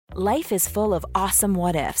Life is full of awesome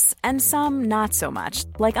what-ifs, and some not so much,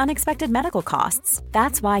 like unexpected medical costs.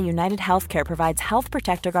 That's why United Healthcare provides Health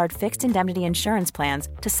Protector Guard fixed indemnity insurance plans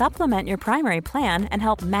to supplement your primary plan and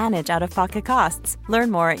help manage out-of-pocket costs.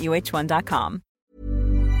 Learn more at uh1.com.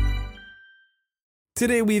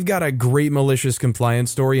 Today we've got a great malicious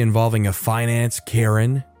compliance story involving a finance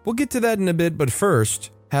Karen. We'll get to that in a bit, but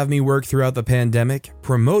first, have me work throughout the pandemic,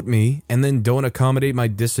 promote me, and then don't accommodate my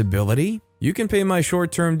disability? You can pay my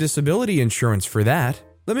short-term disability insurance for that.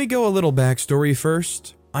 Let me go a little backstory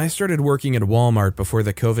first. I started working at Walmart before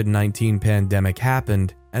the COVID-19 pandemic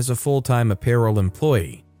happened as a full-time apparel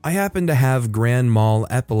employee. I happened to have grand mal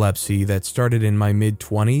epilepsy that started in my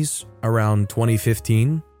mid-20s, around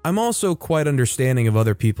 2015. I'm also quite understanding of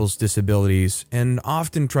other people's disabilities and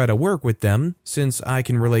often try to work with them since I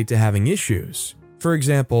can relate to having issues. For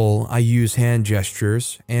example, I use hand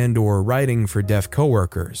gestures and/or writing for deaf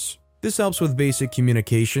coworkers. This helps with basic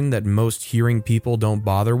communication that most hearing people don't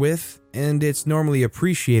bother with, and it's normally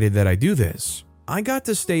appreciated that I do this. I got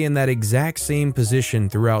to stay in that exact same position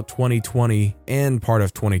throughout 2020 and part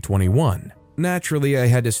of 2021. Naturally, I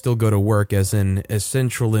had to still go to work as an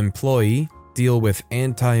essential employee, deal with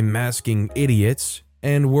anti-masking idiots,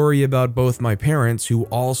 and worry about both my parents who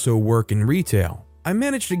also work in retail. I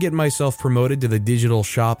managed to get myself promoted to the digital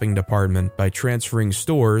shopping department by transferring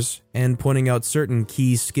stores and pointing out certain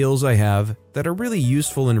key skills I have that are really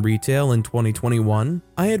useful in retail in 2021.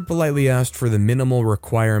 I had politely asked for the minimal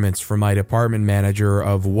requirements for my department manager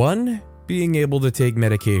of 1, being able to take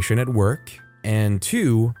medication at work, and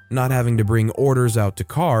 2, not having to bring orders out to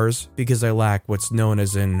cars because I lack what's known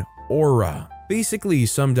as an aura. Basically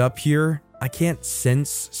summed up here, I can't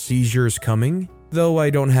sense seizures coming, though I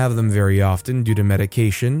don't have them very often due to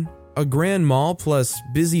medication. A grand mal plus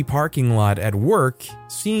busy parking lot at work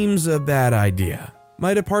seems a bad idea.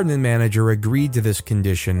 My department manager agreed to this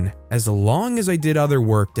condition as long as I did other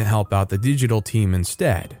work to help out the digital team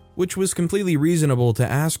instead, which was completely reasonable to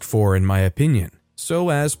ask for in my opinion. So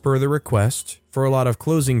as per the request, for a lot of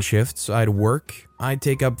closing shifts I'd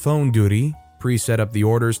take up phone duty, pre-set up the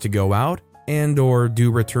orders to go out, and/or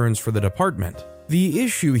do returns for the department. The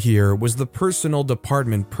issue here was the personal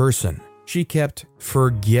department person. She kept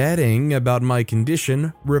forgetting about my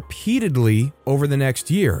condition repeatedly over the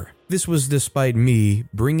next year. This was despite me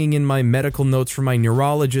bringing in my medical notes from my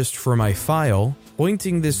neurologist for my file,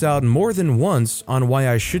 pointing this out more than once on why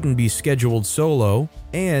I shouldn't be scheduled solo,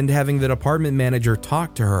 and having the department manager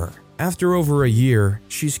talk to her. After over a year,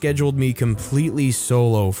 she scheduled me completely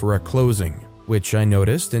solo for a closing, which I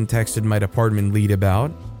noticed and texted my department lead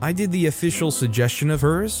about. I did the official suggestion of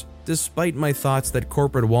hers, despite my thoughts that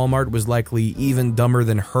corporate Walmart was likely even dumber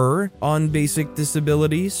than her on basic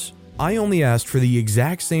disabilities. I only asked for the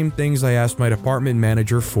exact same things I asked my department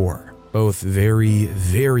manager for, both very,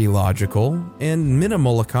 very logical and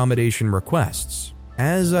minimal accommodation requests.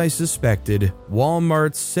 As I suspected,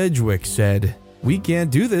 Walmart's Sedgwick said, "We can't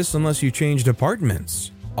do this unless you change departments."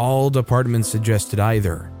 All departments suggested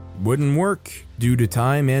either wouldn't work due to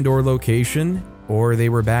time and/or location, or they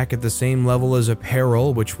were back at the same level as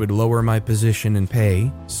apparel, which would lower my position and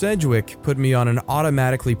pay. Sedgwick put me on an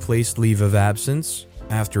automatically placed leave of absence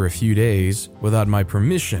after a few days without my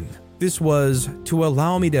permission. This was to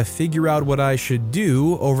allow me to figure out what I should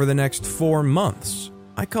do over the next 4 months.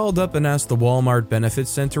 I called up and asked the Walmart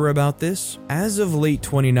Benefits Center about this. As of late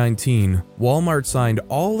 2019, Walmart signed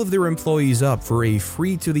all of their employees up for a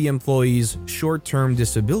free to the employees short-term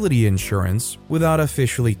disability insurance without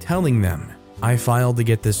officially telling them. I filed to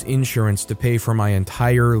get this insurance to pay for my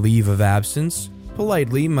entire leave of absence,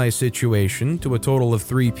 politely my situation to a total of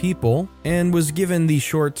 3 people, and was given the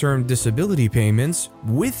short-term disability payments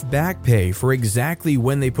with back pay for exactly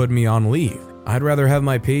when they put me on leave. I'd rather have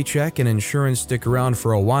my paycheck and insurance stick around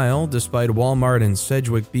for a while, despite Walmart and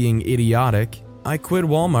Sedgwick being idiotic. I quit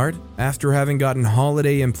Walmart after having gotten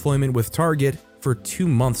holiday employment with Target for 2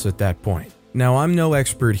 months at that point. Now, I'm no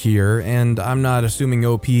expert here, and I'm not assuming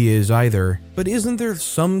OP is either, but isn't there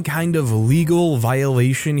some kind of legal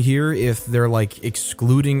violation here if they're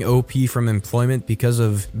excluding OP from employment because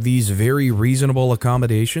of these very reasonable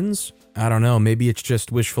accommodations? I don't know, maybe it's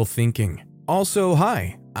just wishful thinking. Also,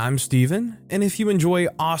 hi, I'm Steven, and if you enjoy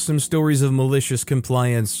awesome stories of malicious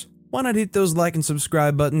compliance, why not hit those like and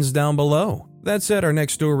subscribe buttons down below? That said, our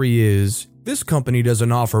next story is, this company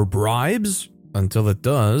doesn't offer bribes until it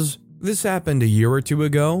does. This happened a year or 2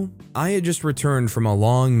 ago. I had just returned from a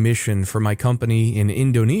long mission for my company in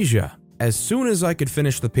Indonesia. As soon as I could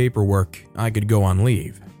finish the paperwork, I could go on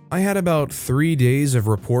leave. I had about 3 days of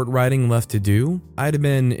report writing left to do. I'd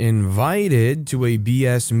been invited to a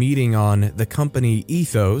BS meeting on the company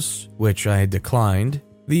ethos, which I had declined.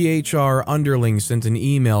 The HR underling sent an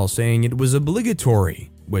email saying it was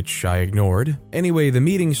obligatory, which I ignored. Anyway, the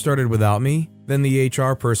meeting started without me. Then the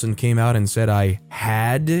HR person came out and said I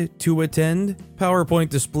had to attend. PowerPoint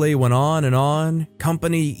display went on and on,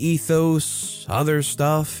 company ethos, other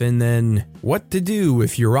stuff, and then what to do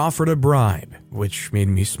if you're offered a bribe, which made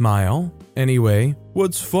me smile. Anyway,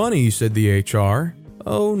 what's funny, said the HR.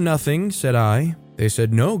 Oh, nothing, said I. They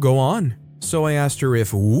said, no, go on. So I asked her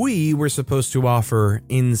if we were supposed to offer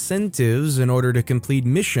incentives in order to complete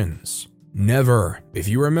missions. Never, if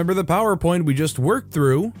you remember the PowerPoint we just worked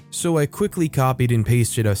through. So I quickly copied and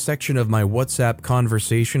pasted a section of my WhatsApp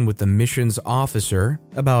conversation with the missions officer,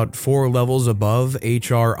 about 4 levels above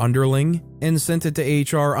HR underling, and sent it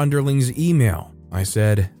to HR underling's email. I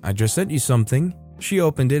said, I just sent you something. She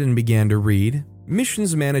opened it and began to read.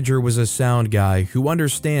 Missions manager was a sound guy who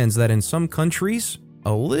understands that in some countries,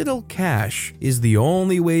 a little cash is the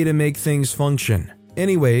only way to make things function.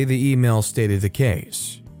 Anyway, the email stated the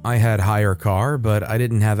case. I had hire car, but I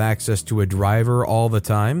didn't have access to a driver all the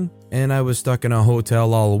time, and I was stuck in a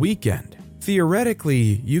hotel all weekend.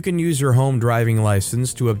 Theoretically, you can use your home driving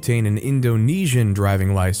license to obtain an Indonesian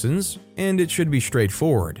driving license, and it should be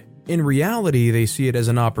straightforward. In reality, they see it as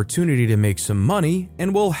an opportunity to make some money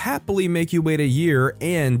and will happily make you wait a year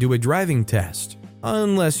and do a driving test.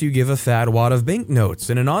 Unless you give a fat wad of banknotes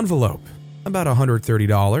in an envelope. About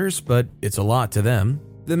 $130, but it's a lot to them.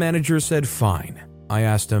 The manager said fine. I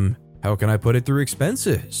asked him, how can I put it through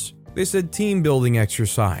expenses? They said team building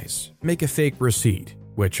exercise. Make a fake receipt,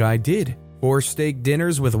 which I did. 4 steak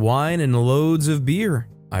dinners with wine and loads of beer.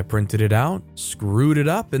 I printed it out, screwed it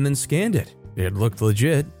up, and then scanned it. It looked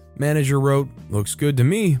legit. Manager wrote, looks good to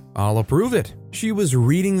me, I'll approve it. She was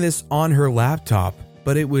reading this on her laptop,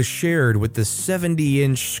 but it was shared with the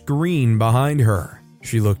 70-inch screen behind her.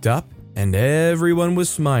 She looked up, and everyone was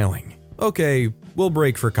smiling. Okay, we'll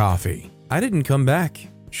break for coffee. I didn't come back.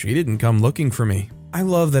 She didn't come looking for me. I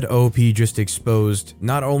love that OP just exposed,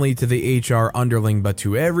 not only to the HR underling, but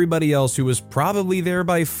to everybody else who was probably there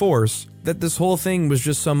by force, that this whole thing was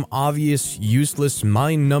just some obvious, useless,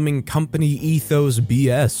 mind-numbing company ethos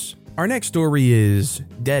BS. Our next story is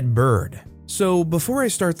Dead Bird. So before I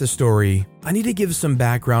start the story, I need to give some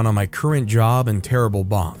background on my current job and terrible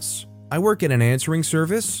boss. I work at an answering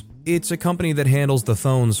service. It's a company that handles the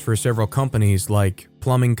phones for several companies like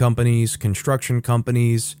plumbing companies, construction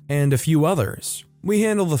companies, and a few others. We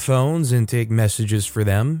handle the phones and take messages for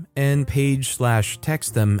them and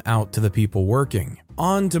page/text them out to the people working.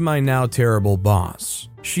 On to my now terrible boss.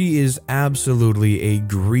 She is absolutely a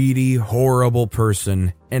greedy, horrible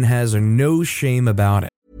person and has no shame about it.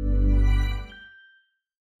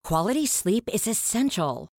 Quality sleep is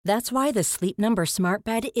essential. That's why the Sleep Number Smart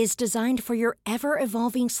Bed is designed for your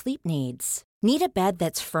ever-evolving sleep needs. Need a bed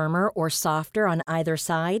that's firmer or softer on either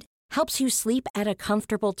side? Helps you sleep at a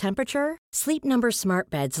comfortable temperature? Sleep Number Smart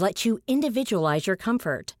Beds let you individualize your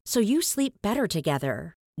comfort, so you sleep better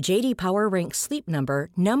together. J.D. Power ranks Sleep Number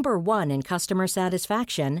number 1 in customer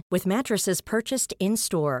satisfaction with mattresses purchased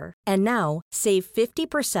in-store. And now, save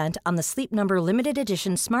 50% on the Sleep Number Limited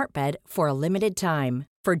Edition Smart Bed for a limited time.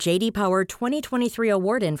 For J.D. Power 2023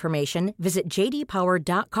 award information, visit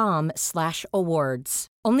jdpower.com/awards.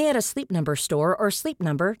 Only at a Sleep Number store or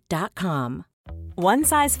sleepnumber.com. One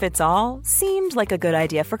size fits all seemed like a good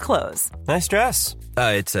idea for clothes. Nice dress.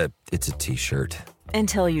 It's a t-shirt.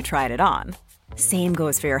 Until you tried it on. Same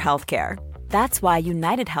goes for your healthcare. That's why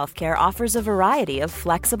United Healthcare offers a variety of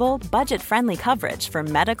flexible, budget-friendly coverage for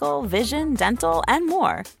medical, vision, dental, and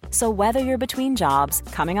more. So whether you're between jobs,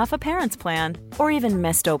 coming off a parent's plan, or even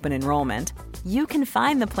missed open enrollment, you can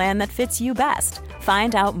find the plan that fits you best.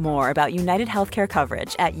 Find out more about United Healthcare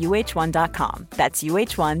coverage at uh1.com. That's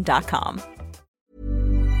uh1.com.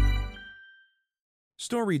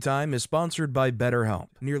 Storytime is sponsored by BetterHelp.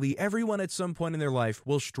 Nearly everyone at some point in their life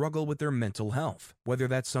will struggle with their mental health, whether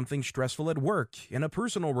that's something stressful at work, in a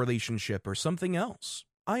personal relationship, or something else.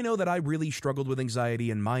 I know that I really struggled with anxiety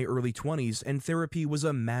in my early 20s, and therapy was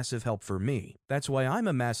a massive help for me. That's why I'm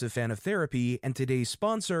a massive fan of therapy and today's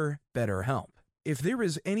sponsor, BetterHelp. If there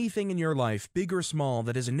is anything in your life, big or small,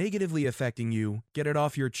 that is negatively affecting you, get it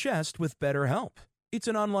off your chest with BetterHelp. It's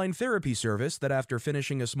an online therapy service that after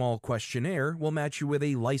finishing a small questionnaire will match you with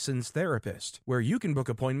a licensed therapist, where you can book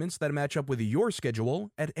appointments that match up with your schedule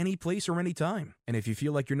at any place or any time. And if you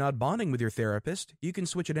feel like you're not bonding with your therapist, you can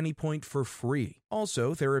switch at any point for free.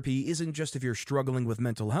 Also, therapy isn't just if you're struggling with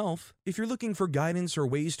mental health. If you're looking for guidance or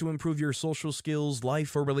ways to improve your social skills,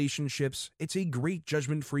 life, or relationships, it's a great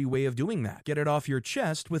judgment-free way of doing that. Get it off your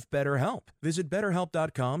chest with BetterHelp. Visit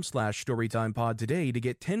betterhelp.com/storytimepod today to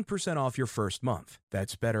get 10% off your first month.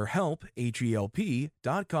 That's BetterHelp,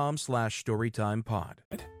 HELP.com/StorytimePod.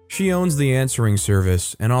 She owns the answering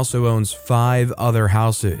service and also owns 5 other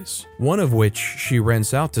houses, one of which she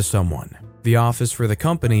rents out to someone. The office for the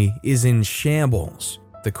company is in shambles.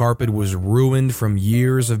 The carpet was ruined from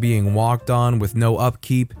years of being walked on with no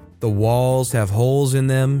upkeep. The walls have holes in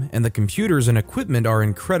them, and the computers and equipment are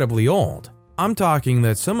incredibly old. I'm talking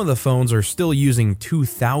that some of the phones are still using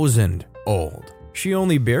 2000 old. She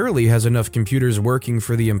only barely has enough computers working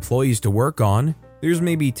for the employees to work on. There's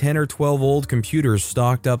maybe 10 or 12 old computers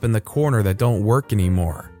stocked up in the corner that don't work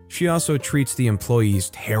anymore. She also treats the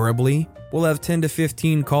employees terribly. We'll have 10 to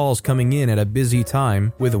 15 calls coming in at a busy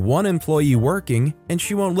time with one employee working, and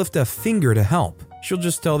she won't lift a finger to help. She'll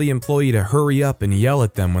just tell the employee to hurry up and yell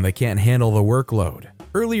at them when they can't handle the workload.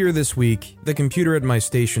 Earlier this week, the computer at my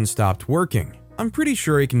station stopped working. I'm pretty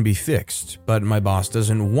sure it can be fixed, but my boss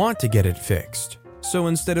doesn't want to get it fixed. So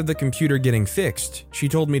instead of the computer getting fixed, she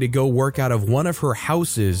told me to go work out of one of her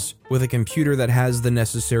houses with a computer that has the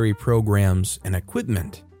necessary programs and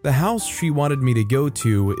equipment. The house she wanted me to go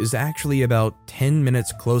to is actually about 10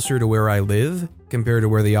 minutes closer to where I live compared to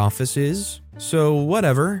where the office is. So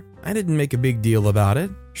whatever, I didn't make a big deal about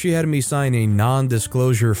it. She had me sign a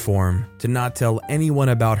non-disclosure form to not tell anyone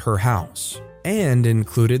about her house, and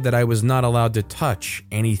included that I was not allowed to touch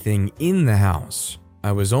anything in the house.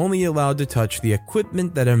 I was only allowed to touch the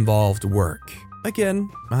equipment that involved work. Again,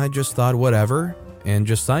 I just thought whatever, and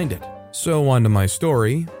just signed it. So on to my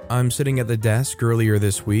story. I'm sitting at the desk earlier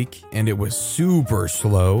this week, and it was super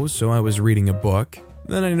slow, so I was reading a book.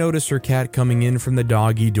 Then I noticed her cat coming in from the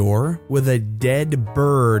doggy door with a dead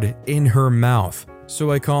bird in her mouth.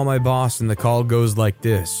 So I call my boss, and the call goes like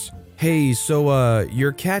this. Hey, so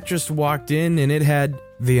your cat just walked in and it had...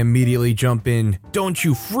 They immediately jump in. Don't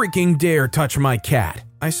you freaking dare touch my cat.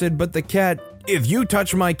 I said, but the cat... If you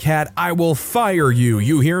touch my cat, I will fire you.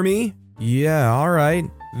 You hear me? Yeah, all right.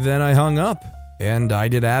 Then I hung up, and I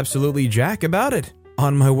did absolutely jack about it.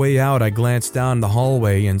 On my way out, I glanced down the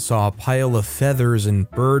hallway and saw a pile of feathers and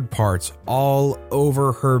bird parts all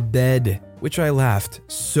over her bed, which I laughed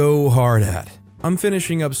so hard at. I'm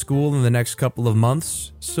finishing up school in the next couple of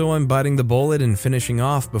months, so I'm biting the bullet and finishing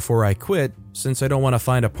off before I quit, since I don't want to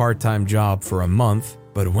find a part-time job for a month.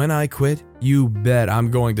 But when I quit, you bet I'm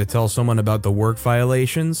going to tell someone about the work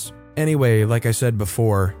violations. Anyway, like I said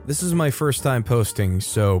before, this is my first time posting,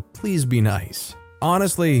 so please be nice.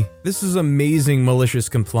 Honestly, this is amazing malicious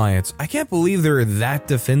compliance. I can't believe they're that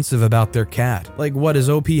defensive about their cat. Like, what, does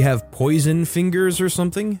OP have poison fingers or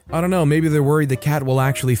something? I don't know, maybe they're worried the cat will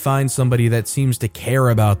actually find somebody that seems to care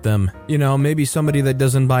about them. You know, maybe somebody that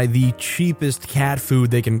doesn't buy the cheapest cat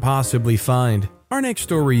food they can possibly find. Our next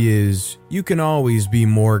story is, you can always be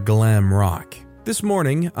more glam rock. This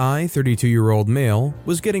morning, I, 32-year-old male,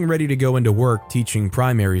 was getting ready to go into work teaching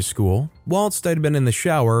primary school. Whilst I'd been in the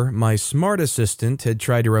shower, my smart assistant had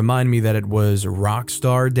tried to remind me that it was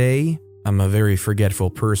Rockstar Day. I'm a very forgetful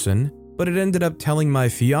person, but it ended up telling my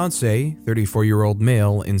fiancé, 34-year-old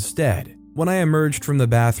male, instead. When I emerged from the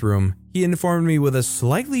bathroom, he informed me with a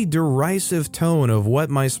slightly derisive tone of what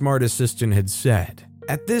my smart assistant had said.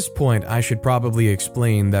 At this point, I should probably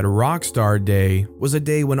explain that Rockstar Day was a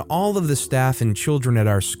day when all of the staff and children at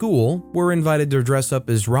our school were invited to dress up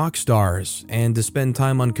as rock stars and to spend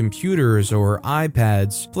time on computers or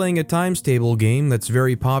iPads playing a times table game that's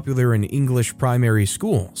very popular in English primary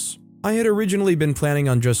schools. I had originally been planning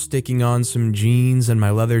on just sticking on some jeans and my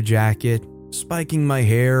leather jacket, spiking my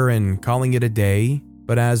hair and calling it a day,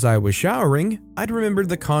 but as I was showering, I'd remembered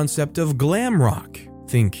the concept of glam rock.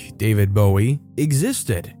 Think David Bowie,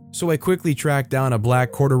 existed. So I quickly tracked down a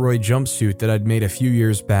black corduroy jumpsuit that I'd made a few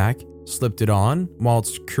years back, slipped it on,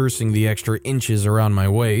 whilst cursing the extra inches around my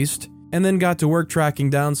waist, and then got to work tracking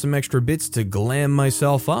down some extra bits to glam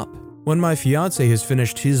myself up. When my fiancé has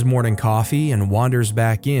finished his morning coffee and wanders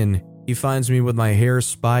back in, he finds me with my hair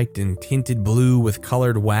spiked and tinted blue with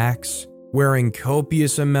colored wax, wearing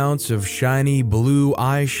copious amounts of shiny blue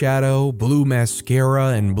eyeshadow, blue mascara,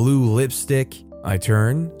 and blue lipstick. I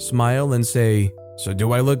turn, smile, and say, "So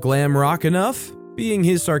do I look glam rock enough?" Being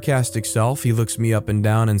his sarcastic self, he looks me up and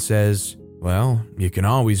down and says, "Well, you can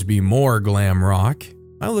always be more glam rock."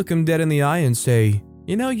 I look him dead in the eye and say,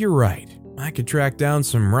 "You know, you're right. I could track down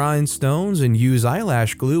some rhinestones and use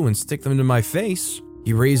eyelash glue and stick them to my face."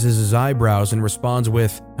 He raises his eyebrows and responds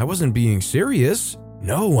with, "I wasn't being serious."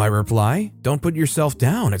 "No," I reply, "don't put yourself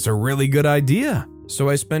down. It's a really good idea." So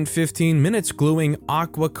I spent 15 minutes gluing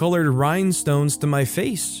aqua-colored rhinestones to my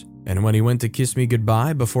face. And when he went to kiss me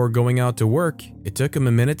goodbye before going out to work, it took him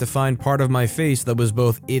a minute to find part of my face that was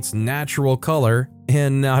both its natural color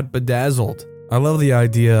and not bedazzled. I love the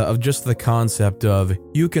idea of just the concept of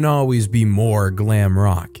you can always be more glam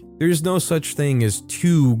rock. There's no such thing as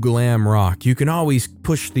too glam rock. You can always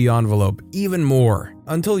push the envelope even more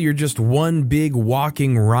until you're just one big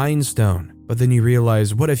walking rhinestone. But then you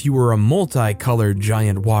realize, what if you were a multicolored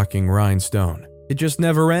giant walking rhinestone? It just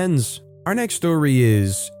never ends. Our next story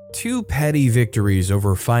is 2 petty victories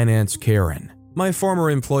over finance Karen. My former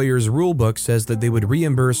employer's rulebook says that they would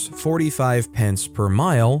reimburse 45 pence per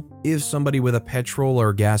mile if somebody with a petrol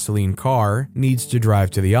or gasoline car needs to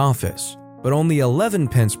drive to the office, but only 11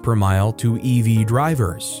 pence per mile to EV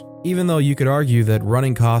drivers. Even though you could argue that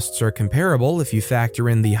running costs are comparable if you factor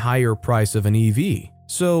in the higher price of an EV.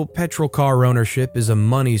 So petrol car ownership is a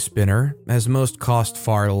money spinner, as most cost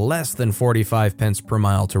far less than 45 pence per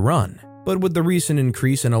mile to run. But with the recent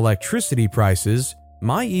increase in electricity prices,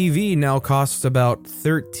 my EV now costs about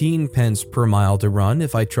 13 pence per mile to run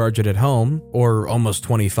if I charge it at home, or almost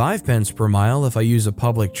 25 pence per mile if I use a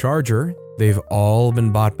public charger. They've all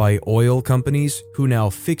been bought by oil companies who now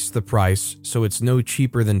fix the price so it's no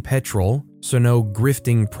cheaper than petrol, so no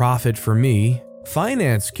grifting profit for me.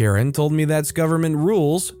 Finance Karen told me that's government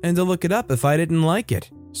rules and to look it up if I didn't like it.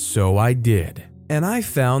 So I did. And I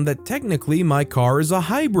found that technically my car is a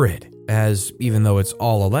hybrid, as even though it's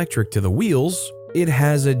all electric to the wheels, it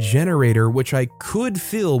has a generator which I could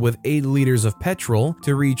fill with 8 liters of petrol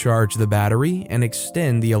to recharge the battery and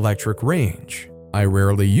extend the electric range. I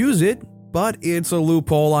rarely use it, but it's a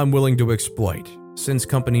loophole I'm willing to exploit, since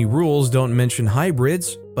company rules don't mention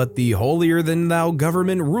hybrids, but the holier-than-thou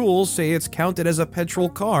government rules say it's counted as a petrol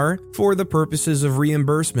car for the purposes of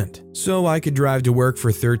reimbursement. So I could drive to work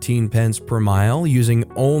for 13 pence per mile using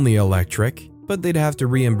only electric, but they'd have to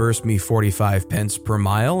reimburse me 45 pence per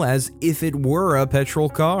mile as if it were a petrol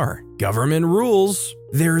car. Government rules.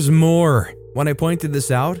 There's more. When I pointed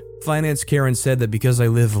this out, Finance Karen said that because I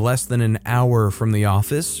live less than an hour from the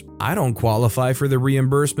office, I don't qualify for the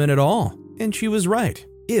reimbursement at all. And she was right.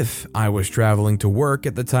 If I was traveling to work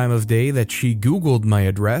at the time of day that she Googled my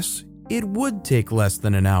address, it would take less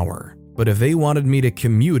than an hour. But if they wanted me to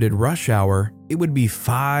commute at rush hour, it would be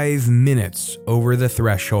 5 minutes over the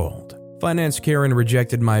threshold. Finance Karen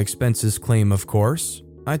rejected my expenses claim, of course.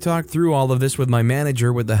 I talked through all of this with my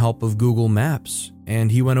manager with the help of Google Maps,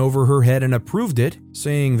 and he went over her head and approved it,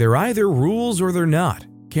 saying they're either rules or they're not.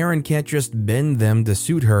 Karen can't just bend them to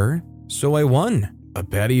suit her, so I won. A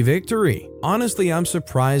petty victory. Honestly, I'm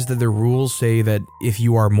surprised that the rules say that if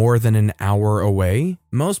you are more than an hour away,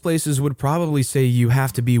 most places would probably say you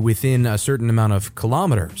have to be within a certain amount of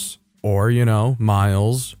kilometers. Or,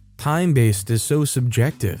 miles. Time-based is so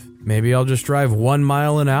subjective. Maybe I'll just drive 1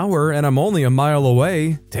 mile an hour and I'm only a mile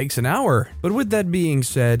away. Takes an hour. But with that being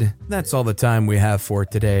said, that's all the time we have for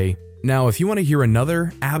today. Now, if you want to hear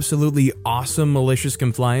another absolutely awesome malicious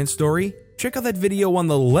compliance story, check out that video on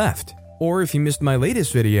the left. Or if you missed my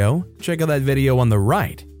latest video, check out that video on the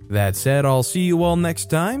right. That said, I'll see you all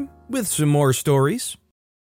next time with some more stories.